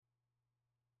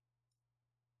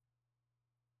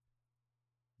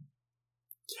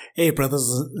Hey, brothers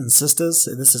and sisters,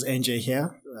 this is NJ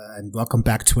here, and welcome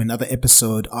back to another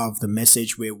episode of The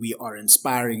Message, where we are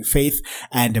inspiring faith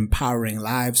and empowering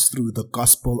lives through the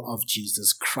gospel of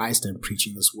Jesus Christ and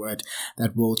preaching this word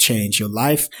that will change your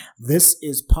life. This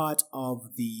is part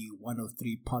of the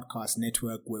 103 podcast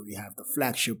network, where we have the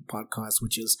flagship podcast,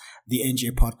 which is the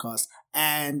NJ podcast,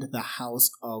 and the House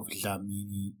of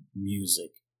Dlamini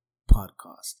Music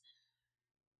podcast.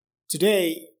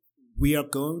 Today, we are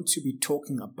going to be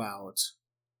talking about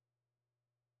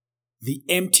the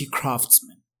empty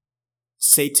craftsman,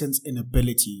 Satan's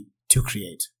inability to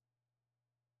create.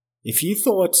 If you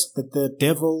thought that the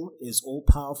devil is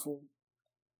all-powerful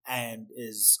and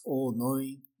is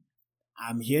all-knowing,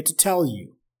 I'm here to tell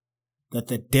you that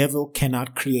the devil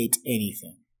cannot create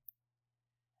anything.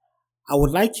 I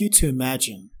would like you to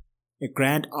imagine a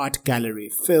grand art gallery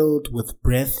filled with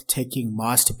breathtaking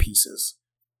masterpieces,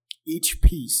 each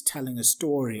piece telling a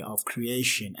story of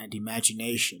creation and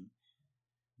imagination.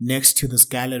 Next to this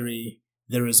gallery,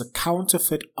 there is a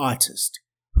counterfeit artist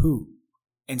who,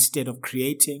 instead of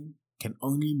creating, can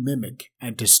only mimic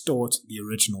and distort the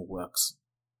original works.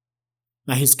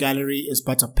 Now, his gallery is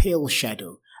but a pale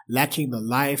shadow, lacking the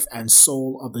life and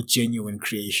soul of the genuine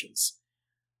creations.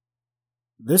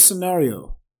 This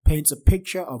scenario paints a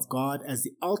picture of God as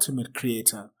the ultimate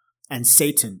creator and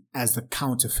Satan as the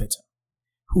counterfeiter,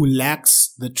 who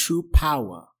lacks the true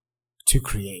power to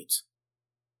create.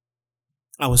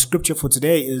 Our scripture for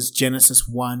today is Genesis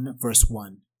 1 verse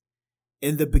 1.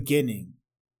 In the beginning,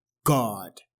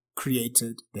 God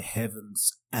created the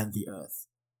heavens and the earth.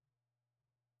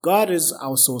 God is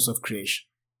our source of creation.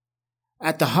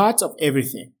 At the heart of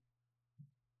everything,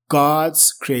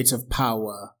 God's creative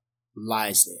power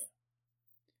lies there.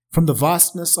 From the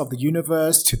vastness of the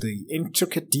universe to the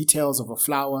intricate details of a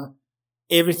flower,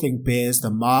 everything bears the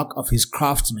mark of his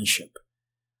craftsmanship.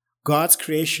 God's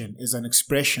creation is an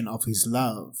expression of his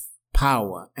love,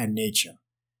 power, and nature.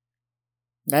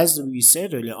 As we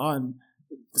said earlier on,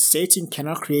 Satan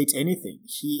cannot create anything.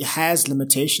 He has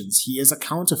limitations. He is a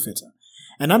counterfeiter.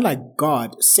 And unlike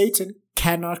God, Satan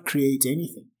cannot create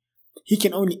anything. He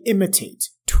can only imitate,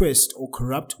 twist, or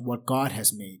corrupt what God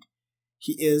has made.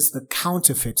 He is the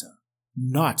counterfeiter,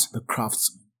 not the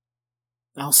craftsman.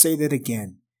 I'll say that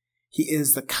again. He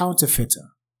is the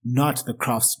counterfeiter, not the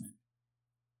craftsman.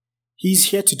 He's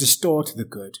here to distort the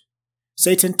good.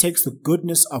 Satan takes the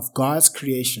goodness of God's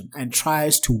creation and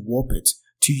tries to warp it,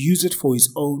 to use it for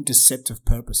his own deceptive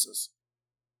purposes.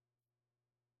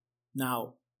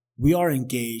 Now, we are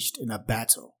engaged in a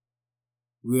battle.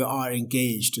 We are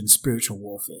engaged in spiritual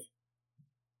warfare.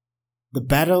 The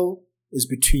battle is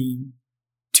between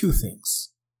two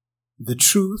things: the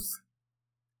truth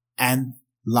and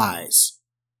lies.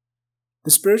 The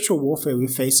spiritual warfare we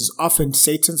face is often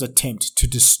Satan's attempt to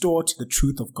distort the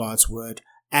truth of God's word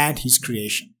and his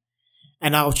creation.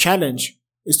 And our challenge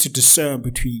is to discern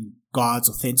between God's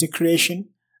authentic creation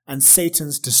and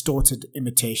Satan's distorted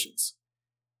imitations.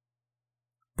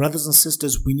 Brothers and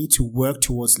sisters, we need to work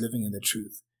towards living in the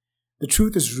truth. The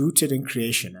truth is rooted in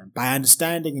creation, and by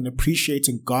understanding and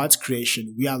appreciating God's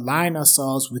creation, we align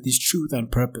ourselves with his truth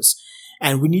and purpose.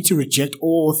 And we need to reject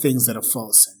all things that are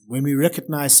false. And when we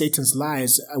recognize Satan's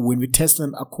lies, when we test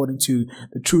them according to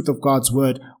the truth of God's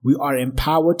word, we are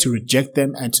empowered to reject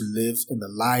them and to live in the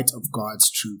light of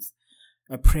God's truth.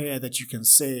 A prayer that you can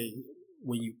say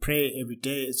when you pray every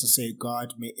day is to say,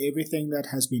 God, may everything that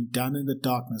has been done in the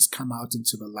darkness come out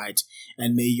into the light.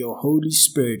 And may your Holy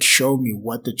Spirit show me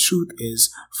what the truth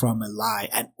is from a lie.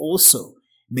 And also,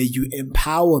 may you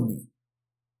empower me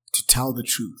to tell the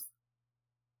truth.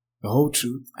 The whole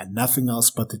truth and nothing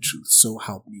else but the truth. So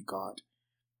help me, God.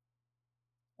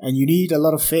 And you need a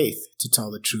lot of faith to tell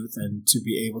the truth and to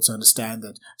be able to understand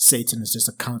that Satan is just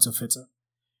a counterfeiter.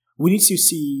 We need to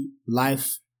see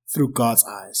life through God's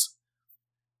eyes.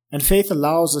 And faith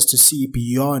allows us to see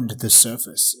beyond the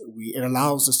surface. It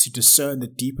allows us to discern the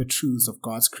deeper truths of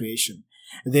God's creation.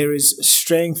 There is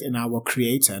strength in our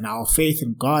Creator, and our faith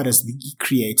in God as the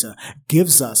Creator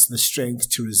gives us the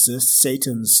strength to resist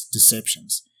Satan's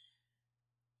deceptions.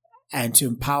 And to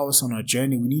empower us on our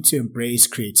journey, we need to embrace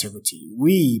creativity.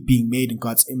 We, being made in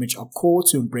God's image, are called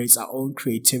to embrace our own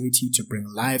creativity to bring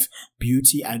life,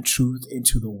 beauty, and truth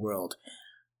into the world.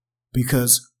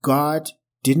 Because God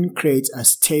didn't create a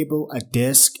table, a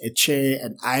desk, a chair,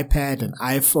 an iPad, an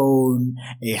iPhone,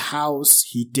 a house.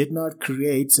 He did not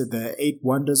create the 8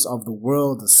 wonders of the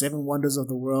world, the 7 wonders of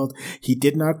the world. He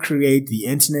did not create the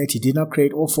internet. He did not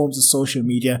create all forms of social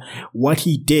media. What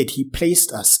he did, he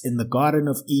placed us in the Garden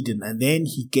of Eden, and then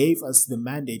he gave us the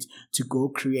mandate to go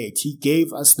create. He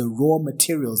gave us the raw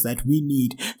materials that we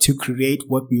need to create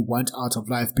what we want out of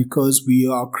life, because we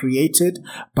are created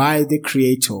by the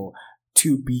Creator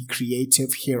to be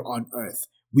creative here on earth.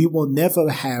 We will never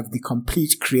have the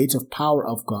complete creative power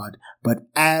of God, but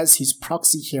as His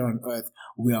proxy here on earth,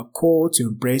 we are called to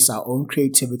embrace our own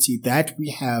creativity that we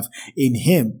have in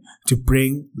Him to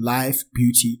bring life,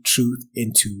 beauty, truth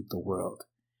into the world.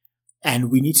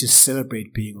 And we need to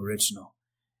celebrate being original.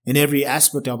 In every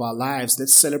aspect of our lives,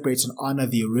 let's celebrate and honor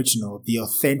the original, the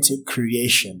authentic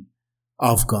creation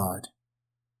of God.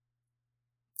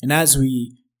 And as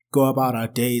we go about our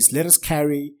days, let us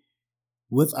carry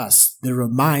with us the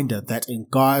reminder that in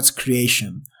God's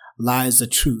creation lies the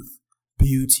truth,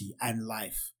 beauty, and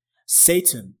life.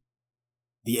 Satan,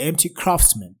 the empty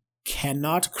craftsman,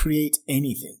 cannot create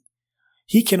anything.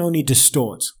 He can only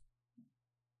distort.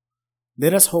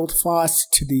 Let us hold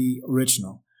fast to the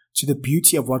original, to the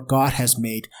beauty of what God has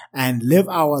made, and live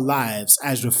our lives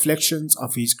as reflections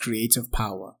of His creative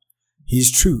power, His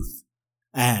truth,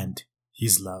 and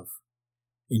His love.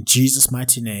 In Jesus'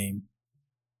 mighty name,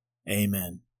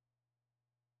 amen.